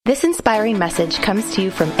This inspiring message comes to you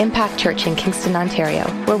from Impact Church in Kingston, Ontario,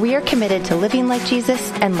 where we are committed to living like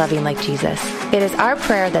Jesus and loving like Jesus. It is our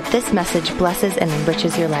prayer that this message blesses and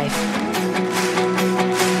enriches your life.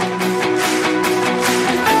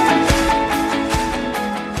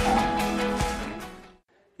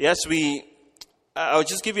 Yes, I'll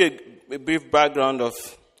just give you a brief background of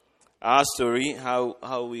our story,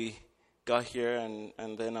 how we got here,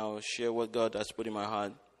 and then I'll share what God has put in my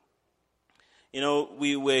heart. You know,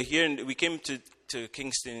 we were here, we came to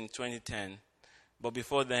Kingston in 2010, but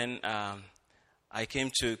before then, I came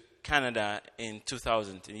to Canada in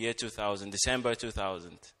 2000, in the year 2000, December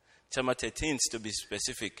 2000, December 13th to be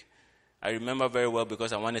specific. I remember very well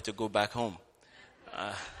because I wanted to go back home.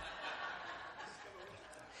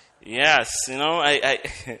 Yes, you know,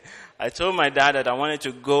 I told my dad that I wanted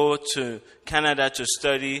to go to Canada to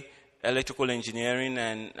study electrical engineering,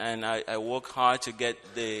 and I worked hard to get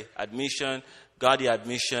the admission, got the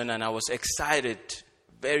admission, and I was excited,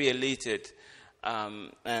 very elated.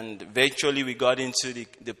 And eventually we got into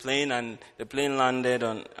the plane, and the plane landed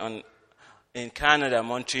in Canada,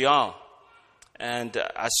 Montreal. And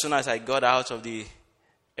as soon as I got out of the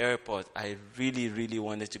airport, I really, really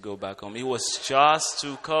wanted to go back home. It was just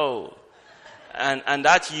too cold. And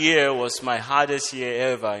that year was my hardest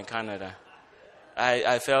year ever in Canada.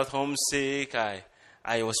 I felt homesick.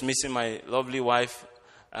 I was missing my lovely wife,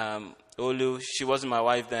 Olu. She wasn't my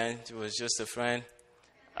wife then. She was just a friend.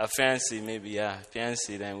 A fiancé, maybe, yeah.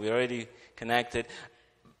 Fiancé then. We already connected.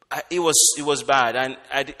 It was bad. And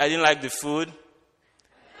I didn't like the food.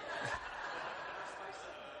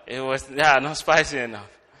 It was, not spicy enough.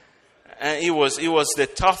 And it was the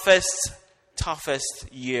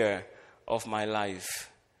toughest year of my life.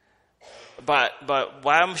 But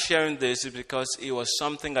why I'm sharing this is because it was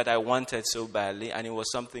something that I wanted so badly, and it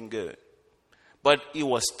was something good. But it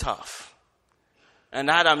was tough. And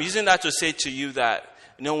I'm using that to say to you that,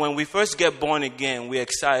 you know, when we first get born again, we're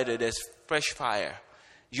excited. There's fresh fire.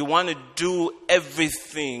 You want to do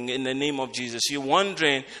everything in the name of Jesus. You're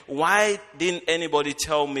wondering, why didn't anybody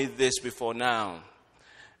tell me this before now?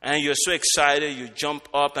 And you're so excited, you jump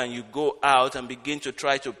up and you go out and begin to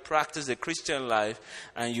try to practice the Christian life,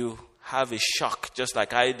 and you have a shock, just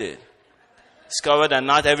like I did. Discover that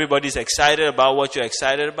not everybody's excited about what you're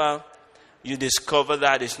excited about. You discover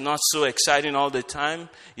that it's not so exciting all the time.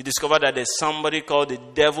 You discover that there's somebody called the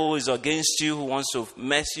devil is against you who wants to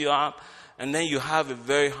mess you up. And then you have a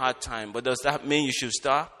very hard time. But does that mean you should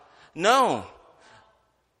stop? No.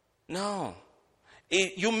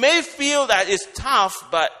 You may feel that it's tough,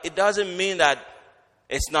 but it doesn't mean that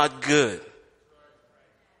it's not good.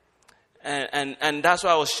 And that's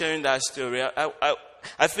why I was sharing that story.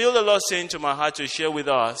 I feel the Lord saying to my heart to share with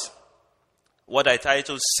us what I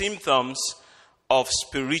titled Symptoms of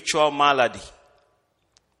Spiritual Malady.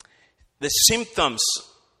 The symptoms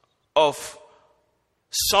of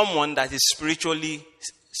someone that is spiritually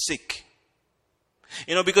sick.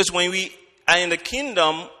 You know, because when we are in the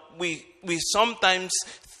kingdom, we sometimes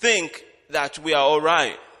think that we are all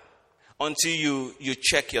right until you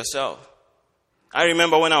check yourself. I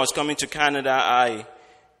remember when I was coming to Canada, I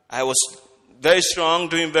was very strong,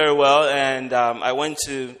 doing very well, and I went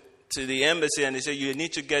to the embassy, and they said, you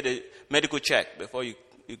need to get a medical check before you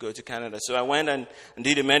go to Canada. So I went and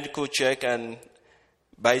did a medical check, and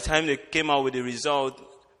by the time they came out with the result,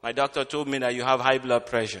 my doctor told me that you have high blood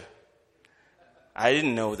pressure. I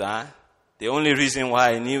didn't know that. The only reason why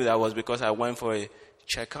I knew that was because I went for a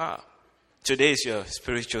checkup. Today is your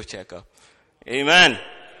spiritual checkup. Amen.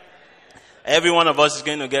 Every one of us is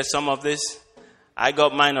going to get some of this. I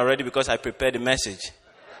got mine already because I prepared the message.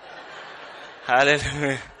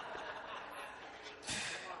 Hallelujah.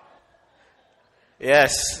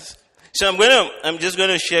 Yes. So I'm just going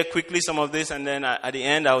to share quickly some of this, and then at the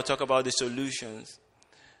end I will talk about the solutions.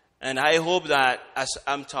 And I hope that as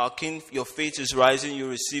I'm talking, your faith is rising, you're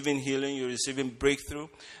receiving healing, you're receiving breakthrough.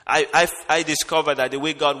 I discovered that the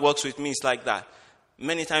way God works with me is like that.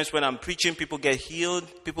 Many times when I'm preaching, people get healed,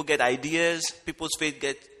 people get ideas, people's faith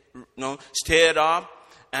get stirred up,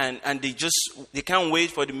 and they can't wait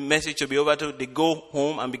for the message to be over till they go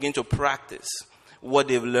home and begin to practice what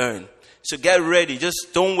they've learned. So get ready. Just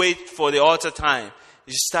don't wait for the altar time.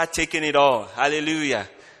 You start taking it all. Hallelujah.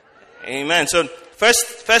 Amen. So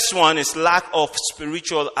first one is lack of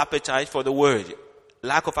spiritual appetite for the word.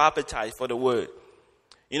 Lack of appetite for the word.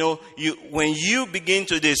 You know, when you begin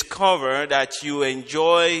to discover that you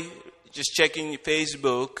enjoy just checking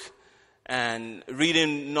Facebook and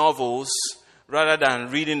reading novels rather than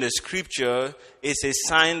reading the scripture, it's a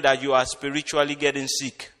sign that you are spiritually getting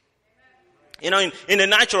sick. In the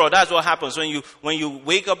natural, that's what happens when you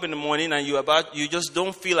wake up in the morning and you just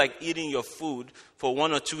don't feel like eating your food for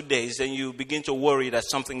 1 or 2 days, then you begin to worry that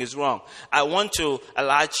something is wrong. I want to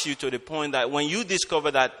alert you to the point that when you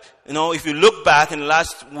discover that, if you look back in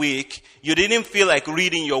last week, you didn't feel like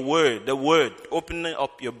reading the word, opening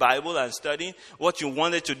up your Bible and studying, what you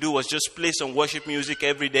wanted to do was just play some worship music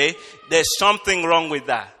every day, there's something wrong with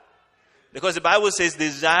that. Because the Bible says,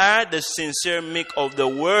 desire the sincere milk of the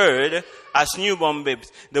word as newborn babes.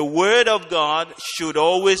 The word of God should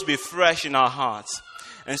always be fresh in our hearts.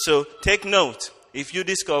 And so take note. If you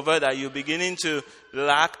discover that you're beginning to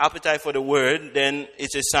lack appetite for the word, then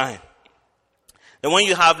it's a sign. And when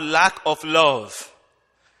you have lack of love,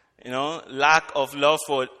 lack of love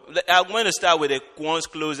for, I'm going to start with the ones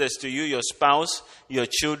closest to you, your spouse, your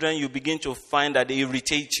children. You begin to find that they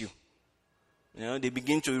irritate you. They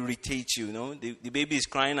begin to irritate you. The baby is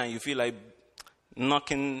crying and you feel like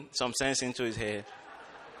knocking some sense into his head.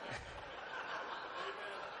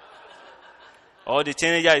 Or the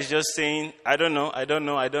teenager is just saying, I don't know.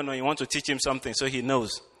 You want to teach him something so he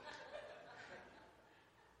knows.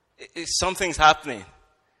 Something's happening.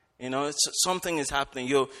 Something is happening.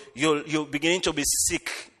 You're beginning to be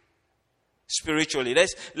sick spiritually.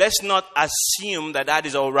 Let's not assume that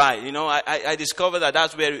is all right. I discovered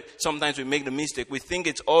that's where sometimes we make the mistake. We think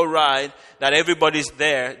it's all right that everybody's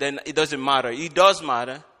there, then it doesn't matter. It does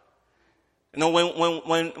matter.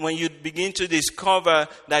 When you begin to discover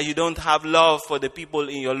that you don't have love for the people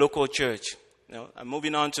in your local church. I'm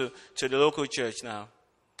moving on to the local church now.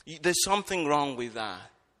 There's something wrong with that.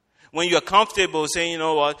 When you're comfortable saying,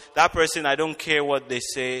 that person, I don't care what they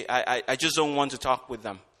say. I just don't want to talk with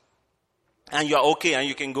them. And you're okay and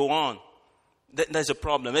you can go on. There's a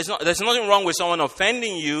problem. There's nothing wrong with someone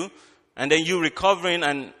offending you and then you recovering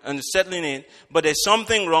and settling it. But there's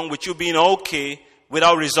something wrong with you being okay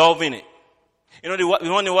without resolving it. You want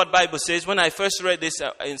to know what Bible says? When I first read this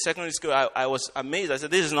in secondary school, I was amazed. I said,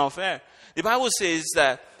 this is not fair. The Bible says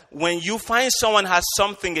that when you find someone has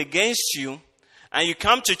something against you and you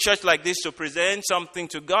come to church like this to present something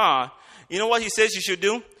to God, you know what he says you should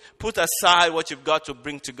do? Put aside what you've got to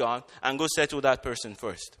bring to God and go settle that person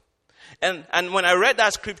first. And when I read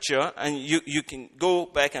that scripture, and you can go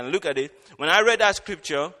back and look at it, when I read that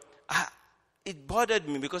scripture, it bothered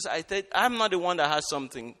me because I thought, I'm not the one that has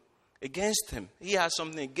something against him. He has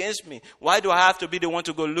something against me. Why do I have to be the one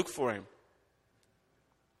to go look for him?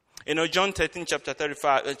 John chapter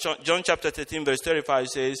 13 verse 35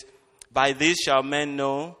 says, by this shall men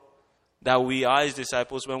know that we are his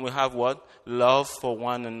disciples when we have what? Love for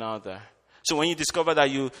one another. So when you discover that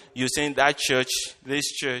you're saying that church, this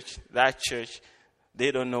church, that church,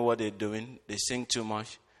 they don't know what they're doing. They sing too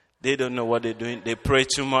much. They don't know what they're doing. They pray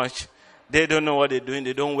too much. They don't know what they're doing.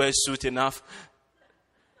 They don't wear suit enough.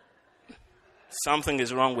 Something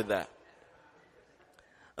is wrong with that.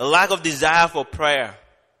 A lack of desire for prayer,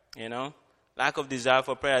 Lack of desire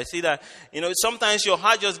for prayer. I see that, sometimes your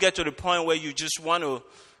heart just gets to the point where you just want to,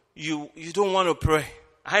 you don't want to pray.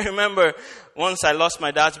 I remember once I lost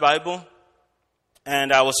my dad's Bible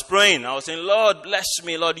and I was praying. I was saying, Lord, bless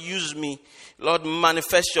me. Lord, use me. Lord,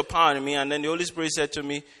 manifest your power in me. And then the Holy Spirit said to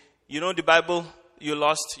me, the Bible you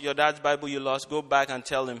lost, your dad's Bible you lost, go back and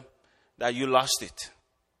tell him that you lost it.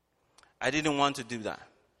 I didn't want to do that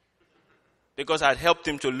because I'd helped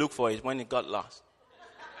him to look for it when it got lost.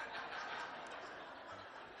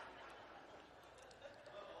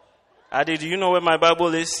 Adi, do you know where my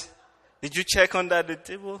Bible is? Did you check under the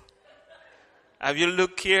table? Have you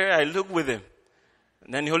looked here? I looked with him.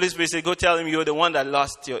 And then the Holy Spirit said, go tell him you're the one that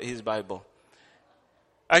lost his Bible.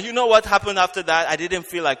 And you know what happened after that? I didn't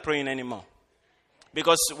feel like praying anymore.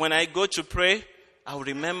 Because when I go to pray, I will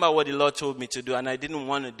remember what the Lord told me to do, and I didn't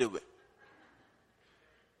want to do it.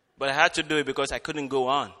 But I had to do it because I couldn't go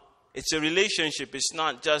on. It's a relationship. It's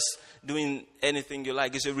not just doing anything you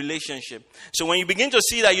like. It's a relationship. So when you begin to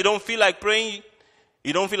see that you don't feel like praying,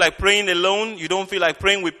 you don't feel like praying alone, you don't feel like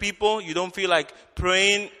praying with people, you don't feel like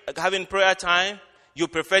praying, having prayer time, you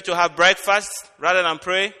prefer to have breakfast rather than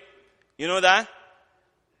pray. You know that?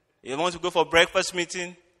 You want to go for breakfast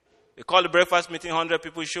meeting. You call the breakfast meeting, 100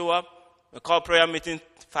 people show up. You call prayer meeting,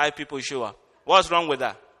 5 people show up. What's wrong with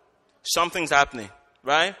that? Something's happening,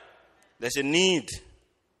 right? There's a need.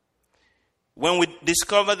 When we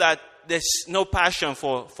discover that there's no passion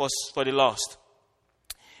for the lost,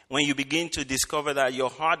 when you begin to discover that your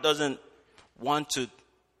heart doesn't want to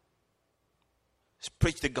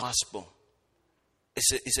preach the gospel,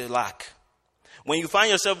 it's a lack. When you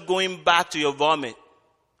find yourself going back to your vomit,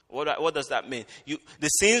 what does that mean? The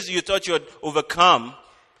sins you thought you had overcome,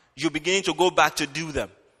 you're beginning to go back to do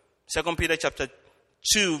them. 2 Peter chapter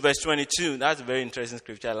 2, verse 22. That's a very interesting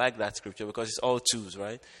scripture. I like that scripture because it's all twos,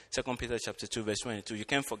 right? 2 Peter chapter 2, verse 22. You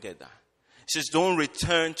can't forget that. It says, don't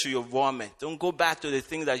return to your vomit. Don't go back to the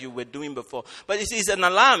things that you were doing before. But it's an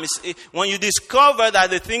alarm. When you discover that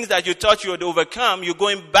the things that you thought you would overcome, you're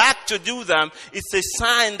going back to do them, it's a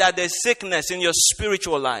sign that there's sickness in your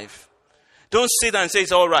spiritual life. Don't sit and say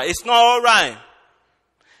it's all right. It's not all right.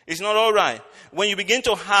 It's not all right. When you begin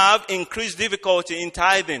to have increased difficulty in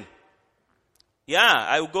tithing, yeah,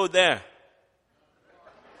 I will go there.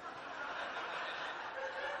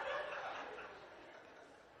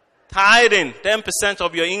 Tithing, 10%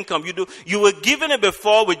 of your income. You were giving it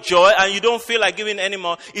before with joy and you don't feel like giving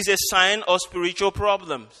anymore. It's a sign of spiritual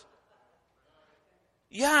problems.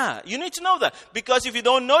 Yeah, you need to know that. Because if you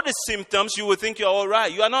don't know the symptoms, you will think you're all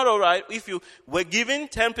right. You are not all right if you were giving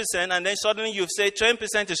 10% and then suddenly you say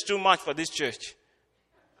 10% is too much for this church.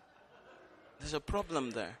 There's a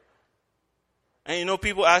problem there. And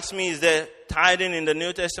people ask me, is there tithing in the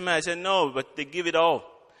New Testament? I said, no, but they give it all.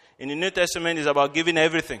 In the New Testament, it's about giving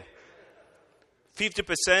everything.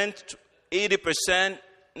 50%, 80%,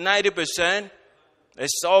 90%.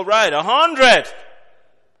 It's all right. 100.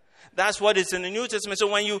 That's what is in the New Testament.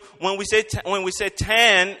 So when we say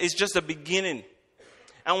 10, it's just the beginning.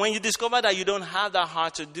 And when you discover that you don't have that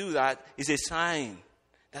heart to do that, it's a sign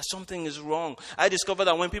that something is wrong. I discovered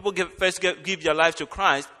that when people first give their life to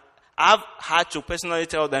Christ, I've had to personally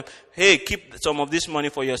tell them, hey, keep some of this money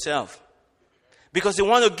for yourself. Because they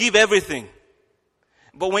want to give everything.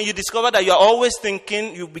 But when you discover that you're always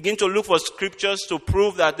thinking, you begin to look for scriptures to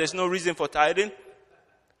prove that there's no reason for tithing,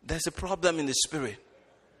 there's a problem in the spirit.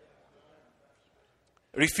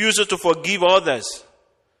 Refusal to forgive others.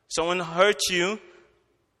 Someone hurt you,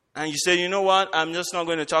 and you say, you know what, I'm just not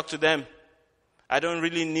going to talk to them. I don't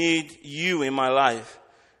really need you in my life.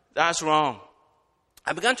 That's wrong.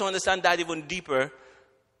 I began to understand that even deeper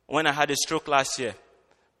when I had a stroke last year.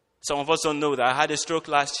 Some of us don't know that. I had a stroke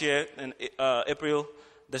last year in April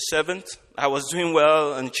the 7th. I was doing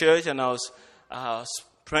well in church and I was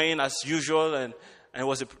praying as usual. And it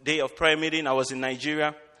was a day of prayer meeting. I was in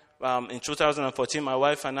Nigeria. In 2014, my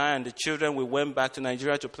wife and I and the children, we went back to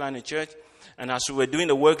Nigeria to plant a church. And as we were doing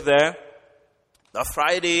the work there, the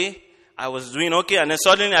Friday, I was doing okay. And then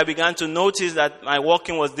suddenly I began to notice that my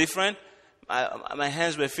walking was different. My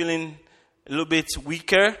hands were feeling a little bit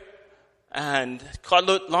weaker. And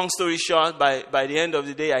long story short, by the end of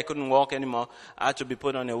the day, I couldn't walk anymore. I had to be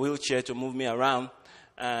put on a wheelchair to move me around.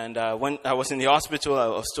 And when I was in the hospital, I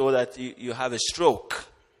was told that you have a stroke.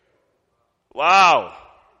 Wow.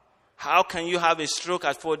 How can you have a stroke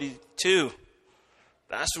at 42?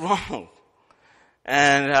 That's wrong.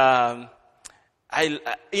 And, the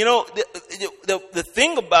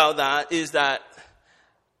thing about that is that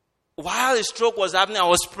while the stroke was happening, I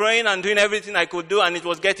was praying and doing everything I could do, and it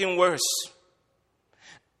was getting worse.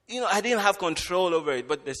 I didn't have control over it,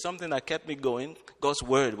 but there's something that kept me going. God's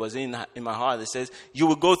word was in my heart. It says, you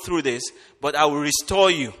will go through this, but I will restore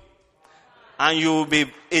you, and you will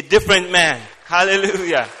be a different man.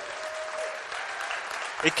 Hallelujah.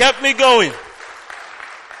 It kept me going.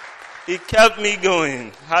 It kept me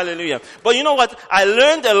going. Hallelujah. But you know what? I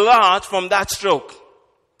learned a lot from that stroke.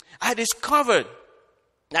 I discovered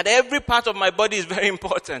that every part of my body is very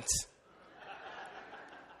important.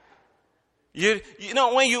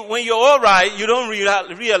 When you're all right, you don't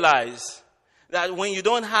realize that when you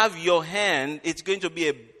don't have your hand, it's going to be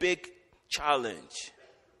a big challenge.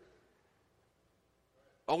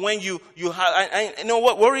 Or when you have,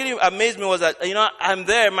 what really amazed me was that, I'm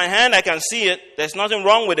there, my hand, I can see it, there's nothing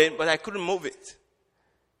wrong with it, but I couldn't move it.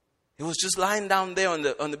 It was just lying down there on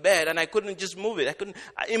the bed, and I couldn't just move it.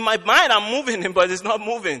 In my mind, I'm moving it, but it's not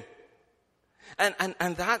moving.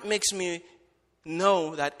 And that makes me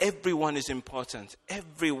know that everyone is important.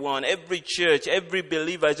 Everyone, every church, every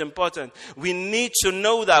believer is important. We need to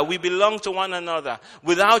know that we belong to one another.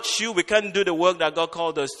 Without you, we can't do the work that God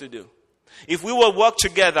called us to do. If we will work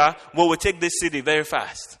together, we will take this city very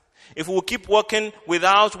fast. If we will keep working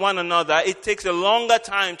without one another, it takes a longer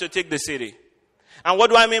time to take the city. And what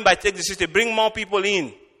do I mean by take the city? Bring more people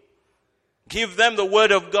in. Give them the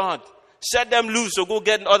word of God. Set them loose to go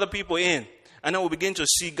get other people in. And then we'll begin to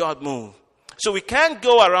see God move. So we can't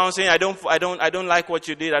go around saying, I don't like what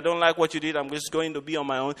you did. I don't like what you did. I'm just going to be on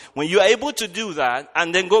my own. When you're able to do that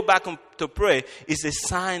and then go back to pray, it's a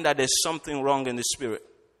sign that there's something wrong in the spirit.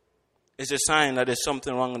 It's a sign that there's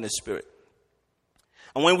something wrong in the spirit.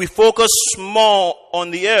 And when we focus more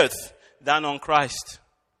on the earth than on Christ,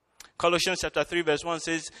 Colossians chapter 3 verse 1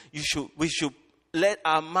 says, we should let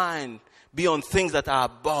our mind be on things that are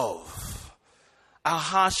above. Our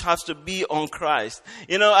heart has to be on Christ.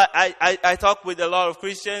 You know, I talk with a lot of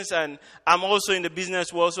Christians, and I'm also in the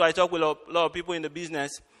business world, so I talk with a lot of people in the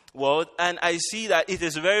business world, and I see that it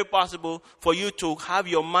is very possible for you to have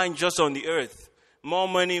your mind just on the earth. More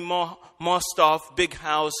money, more stuff, big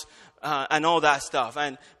house, and all that stuff.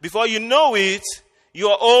 And before you know it, you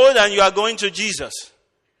are old and you are going to Jesus.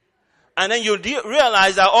 And then you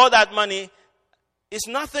realize that all that money is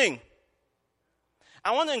nothing.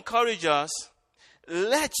 I want to encourage us,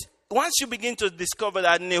 once you begin to discover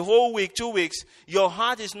that in a whole week, 2 weeks, your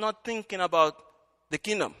heart is not thinking about the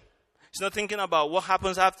kingdom. It's not thinking about what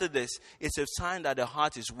happens after this. It's a sign that the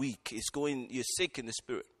heart is weak. You're sick in the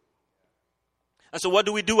spirit. And so what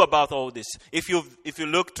do we do about all this? If you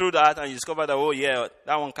look through that and you discover that, oh yeah,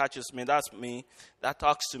 that one catches me, that's me, that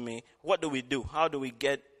talks to me, what do we do? How do we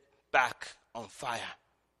get back on fire?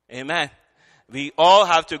 Amen. We all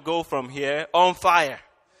have to go from here on fire.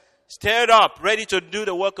 Stirred up, ready to do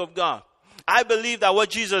the work of God. I believe that what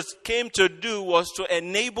Jesus came to do was to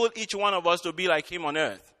enable each one of us to be like him on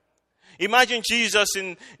earth. Imagine Jesus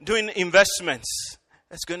in doing investments.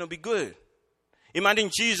 That's going to be good.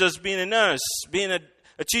 Imagine Jesus being a nurse, being a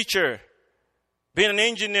teacher, being an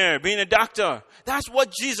engineer, being a doctor. That's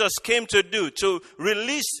what Jesus came to do, to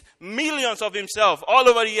release millions of himself all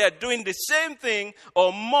over the earth, doing the same thing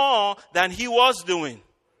or more than he was doing.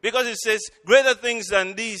 Because it says, greater things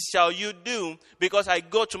than these shall you do, because I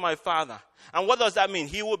go to my Father. And what does that mean?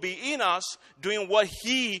 He will be in us doing what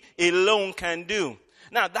he alone can do.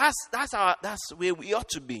 Now, that's where we ought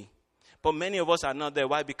to be. But many of us are not there.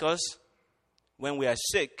 Why? Because when we are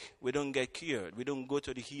sick, we don't get cured. We don't go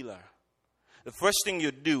to the healer. The first thing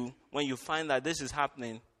you do when you find that this is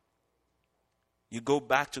happening, you go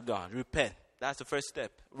back to God. Repent. That's the first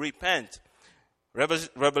step. Repent.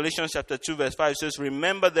 Revelation chapter 2 verse 5 says,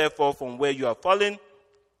 remember therefore from where you are fallen,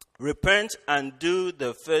 repent and do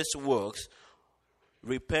the first works.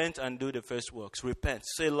 Repent and do the first works. Repent.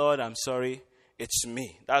 Say, Lord, I'm sorry. It's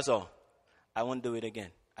me. That's all. I won't do it again.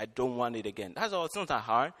 I don't want it again. That's all. It's not that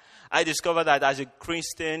hard. I discovered that as a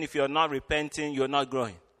Christian, if you're not repenting, you're not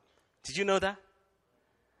growing. Did you know that?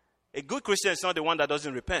 A good Christian is not the one that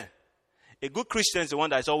doesn't repent. A good Christian is the one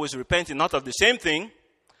that is always repenting, not of the same thing,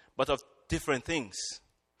 but of different things.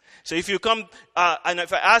 So if you come, and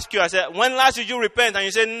if I ask you, I say, when last did you repent? And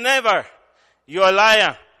you say, never. You're a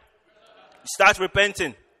liar. Start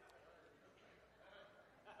repenting.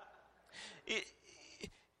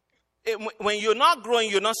 When you're not growing,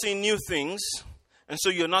 you're not seeing new things, and so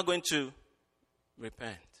you're not going to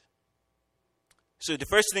repent. So the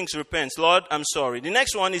first thing is repent. Lord, I'm sorry. The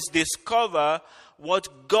next one is discover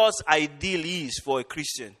what God's ideal is for a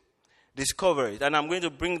Christian. Discover it. And I'm going to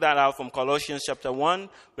bring that out from Colossians chapter 1,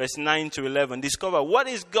 verse 9 to 11. Discover what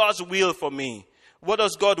is God's will for me. What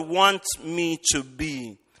does God want me to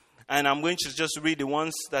be? And I'm going to just read the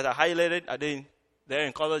ones that are highlighted. Are they there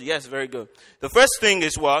in color? Yes, very good. The first thing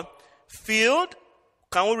is what? Filled.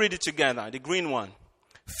 Can we read it together? The green one.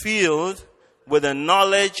 Filled with the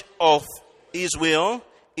knowledge of his will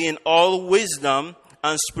in all wisdom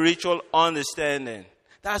and spiritual understanding.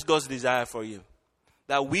 That's God's desire for you.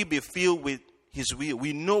 That we be filled with his will.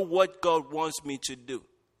 We know what God wants me to do.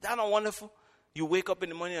 That's not wonderful? You wake up in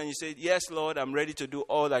the morning and you say, yes, Lord, I'm ready to do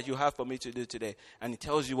all that you have for me to do today. And he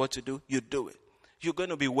tells you what to do. You do it. You're going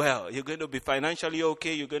to be well. You're going to be financially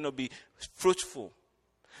okay. You're going to be fruitful.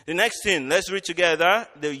 The next thing, let's read together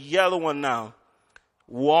the yellow one now.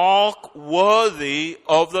 Walk worthy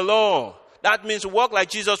of the Lord. That means walk like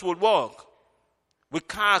Jesus would walk. With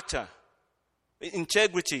character,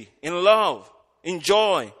 integrity, in love, in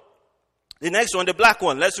joy. The next one, the black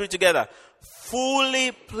one, let's read together.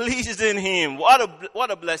 Fully pleasing him. What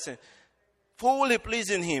a blessing. Fully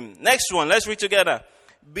pleasing him. Next one, let's read together.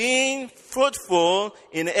 Being fruitful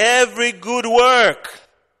in every good work.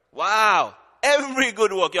 Wow. Every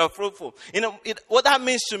good work, you're fruitful. You know, what that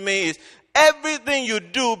means to me is everything you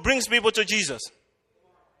do brings people to Jesus.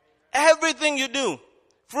 Everything you do,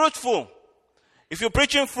 fruitful. If you're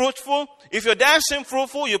preaching, fruitful. If you're dancing,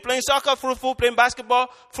 fruitful. You're playing soccer, fruitful. Playing basketball,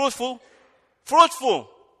 fruitful. Fruitful.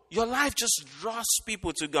 Your life just draws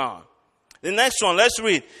people to God. The next one, let's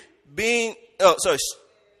read.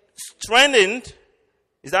 Strengthened.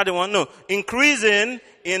 Is that the one? No. Increasing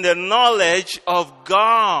in the knowledge of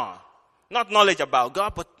God. Not knowledge about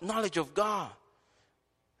God, but knowledge of God.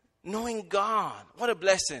 Knowing God. What a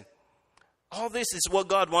blessing. All this is what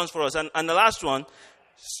God wants for us. And the last one,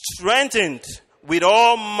 strengthened with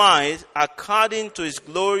all might according to his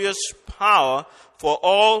glorious power for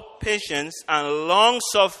all patience and long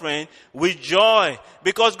suffering with joy.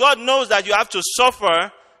 Because God knows that you have to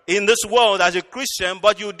suffer in this world as a Christian,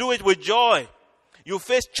 but you do it with joy. You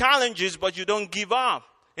face challenges, but you don't give up.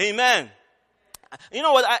 Amen. You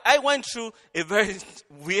know what? I went through a very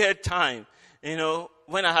weird time,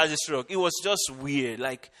 when I had a stroke. It was just weird.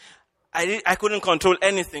 Like, I couldn't control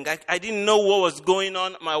anything. I didn't know what was going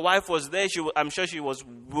on. My wife was there. I'm sure she was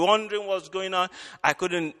wondering what was going on. I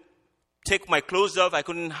couldn't take my clothes off. I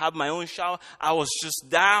couldn't have my own shower. I was just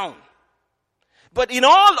down. But in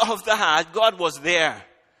all of that, God was there.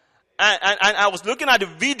 And I was looking at the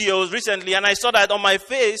videos recently, and I saw that on my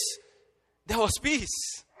face, there was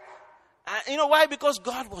peace. And you know why? Because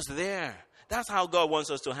God was there. That's how God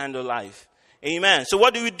wants us to handle life. Amen. So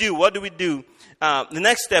what do we do? The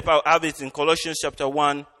next step, I'll have it in Colossians chapter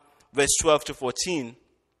 1, verse 12 to 14.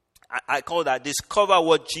 I call that discover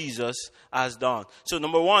what Jesus has done. So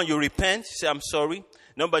number one, you repent. You say, I'm sorry.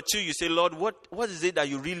 Number two, you say, Lord, what is it that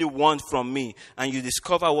you really want from me? And you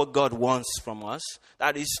discover what God wants from us.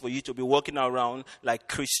 That is for you to be walking around like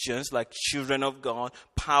Christians, like children of God,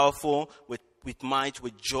 powerful, with might,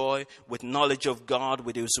 with joy, with knowledge of God,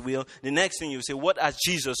 with His will. The next thing you say, what has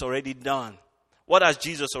Jesus already done? What has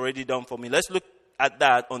Jesus already done for me? Let's look at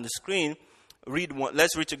that on the screen.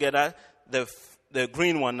 Let's read together the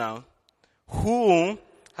green one now. Who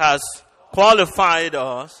has qualified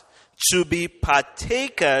us to be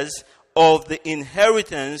partakers of the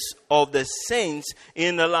inheritance of the saints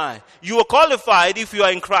in the light. You are qualified if you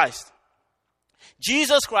are in Christ.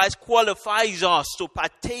 Jesus Christ qualifies us to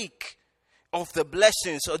partake of the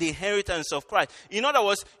blessings or the inheritance of Christ. In other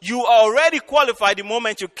words, you are already qualified the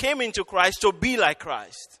moment you came into Christ to be like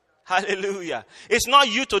Christ. Hallelujah. It's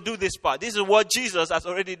not you to do this part. This is what Jesus has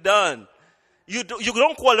already done. You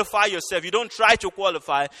don't qualify yourself. You don't try to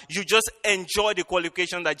qualify. You just enjoy the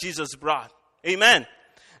qualification that Jesus brought. Amen.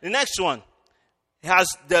 The next one. He has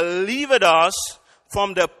delivered us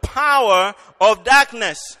from the power of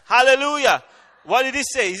darkness. Hallelujah. What did He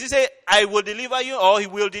say? Did He say, I will deliver you, or He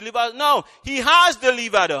will deliver us? No. He has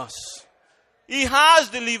delivered us. He has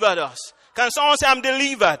delivered us. Can someone say, I'm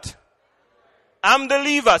delivered? I'm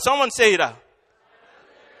delivered. Someone say that.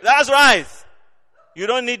 That's right. You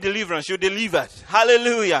don't need deliverance. You're delivered.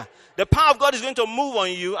 Hallelujah. The power of God is going to move on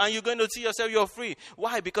you, and you're going to see yourself, you're free.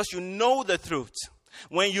 Why? Because you know the truth.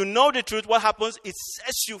 When you know the truth, what happens? It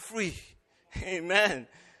sets you free. Amen.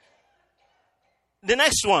 The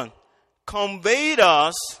next one. Conveyed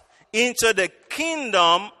us into the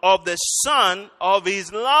kingdom of the Son of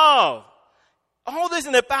His love. All this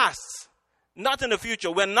in the past, not in the future.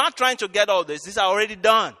 We're not trying to get all this. These are already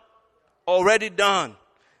done. Already done.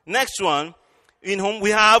 Next one. In whom we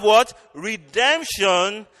have what?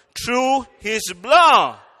 Redemption through His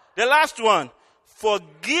blood. The last one.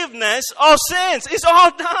 Forgiveness of sins. It's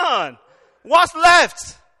all done. What's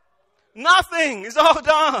left? Nothing. It's all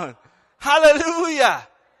done. Hallelujah.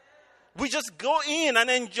 We just go in and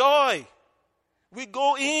enjoy. We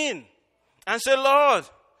go in and say, Lord,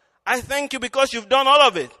 I thank you because you've done all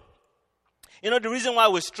of it. The reason why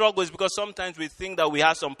we struggle is because sometimes we think that we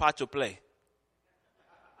have some part to play.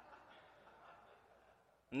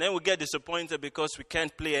 And then we get disappointed because we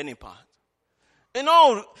can't play any part.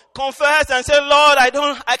 Confess and say, Lord,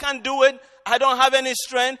 I can't do it. I don't have any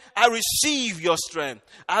strength. I receive your strength.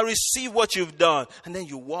 I receive what you've done. And then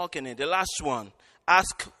you walk in it. The last one,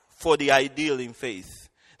 ask for the ideal in faith.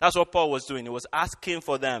 That's what Paul was doing. He was asking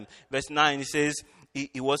for them. Verse 9, he says,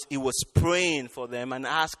 he was praying for them and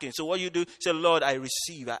asking. So what you do, say, Lord, I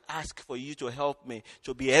receive. I ask for you to help me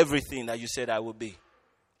to be everything that you said I will be.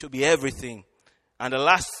 To be everything. And the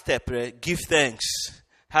last step, give thanks.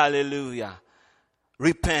 Hallelujah.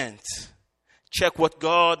 Repent. Check what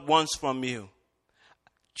God wants from you.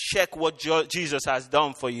 Check what Jesus has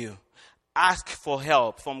done for you. Ask for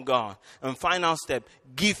help from God. And final step,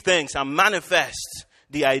 give thanks and manifest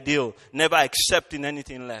the ideal. Never accepting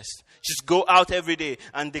anything less. Just go out every day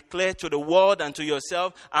and declare to the world and to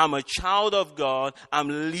yourself, I'm a child of God.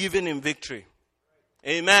 I'm living in victory.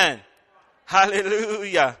 Amen.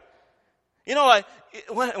 Hallelujah. You know what?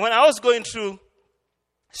 When I was going through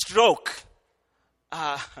stroke,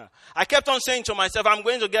 I kept on saying to myself, I'm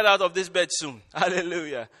going to get out of this bed soon.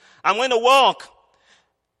 Hallelujah. I'm going to walk.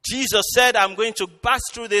 Jesus said, I'm going to pass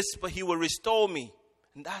through this, but He will restore me.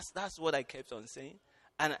 And that's what I kept on saying.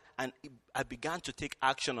 And I began to take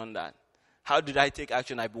action on that. How did I take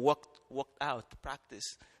action? I walked out,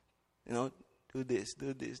 practice. Do this.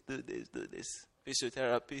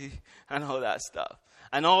 Physiotherapy and all that stuff.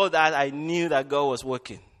 And all that, I knew that God was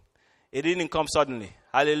working. It didn't come suddenly.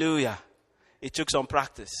 Hallelujah. It took some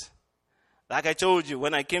practice. Like I told you,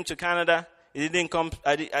 when I came to Canada, it didn't come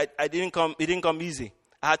easy.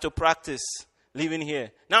 I had to practice living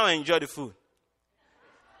here. Now I enjoy the food.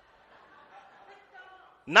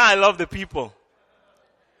 Now I love the people.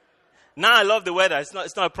 Now I love the weather. It's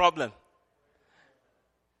not a problem.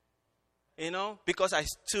 Because I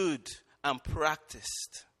stood and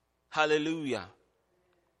practiced. Hallelujah.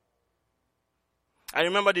 I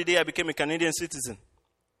remember the day I became a Canadian citizen.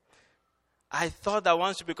 I thought that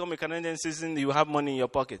once you become a Canadian citizen, you have money in your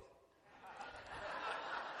pocket.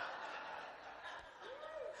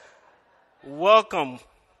 Welcome.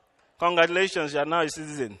 Congratulations, you are now a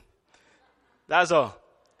citizen. That's all.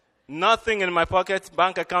 Nothing in my pocket,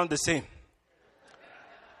 bank account the same.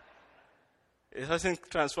 It doesn't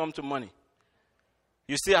transform to money.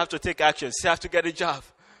 You still have to take action. You still have to get a job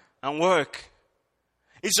and work.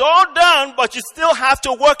 It's all done, but you still have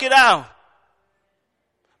to work it out.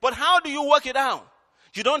 But how do you work it out?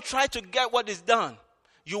 You don't try to get what is done.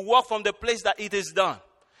 You walk from the place that it is done.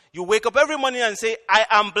 You wake up every morning and say, I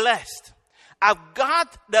am blessed. I've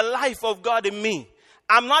got the life of God in me.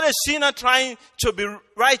 I'm not a sinner trying to be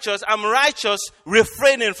righteous. I'm righteous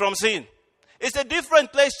refraining from sin. It's a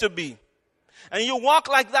different place to be. And you walk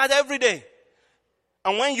like that every day.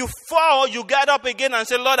 And when you fall, you get up again and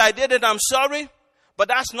say, Lord, I did it. I'm sorry. But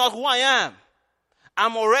that's not who I am.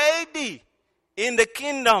 I'm already in the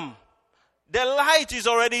kingdom. The light is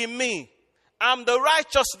already in me. I'm the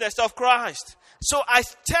righteousness of Christ. So I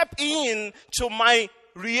step in to my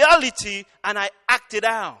reality and I act it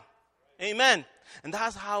out. Amen. And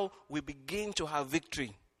that's how we begin to have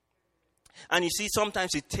victory. And you see,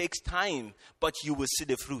 sometimes it takes time, but you will see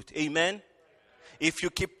the fruit. Amen. If you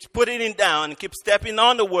keep putting it down and keep stepping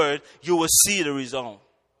on the word, you will see the result.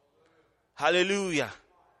 Hallelujah.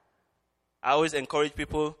 I always encourage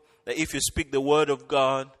people that if you speak the word of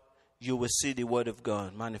God, you will see the word of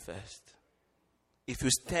God manifest. If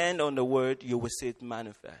you stand on the word, you will see it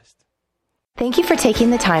manifest. Thank you for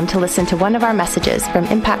taking the time to listen to one of our messages from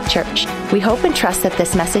Impact Church. We hope and trust that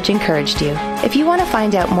this message encouraged you. If you want to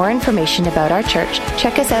find out more information about our church,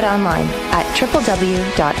 check us out online at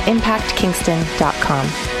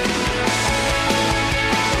www.impactkingston.com.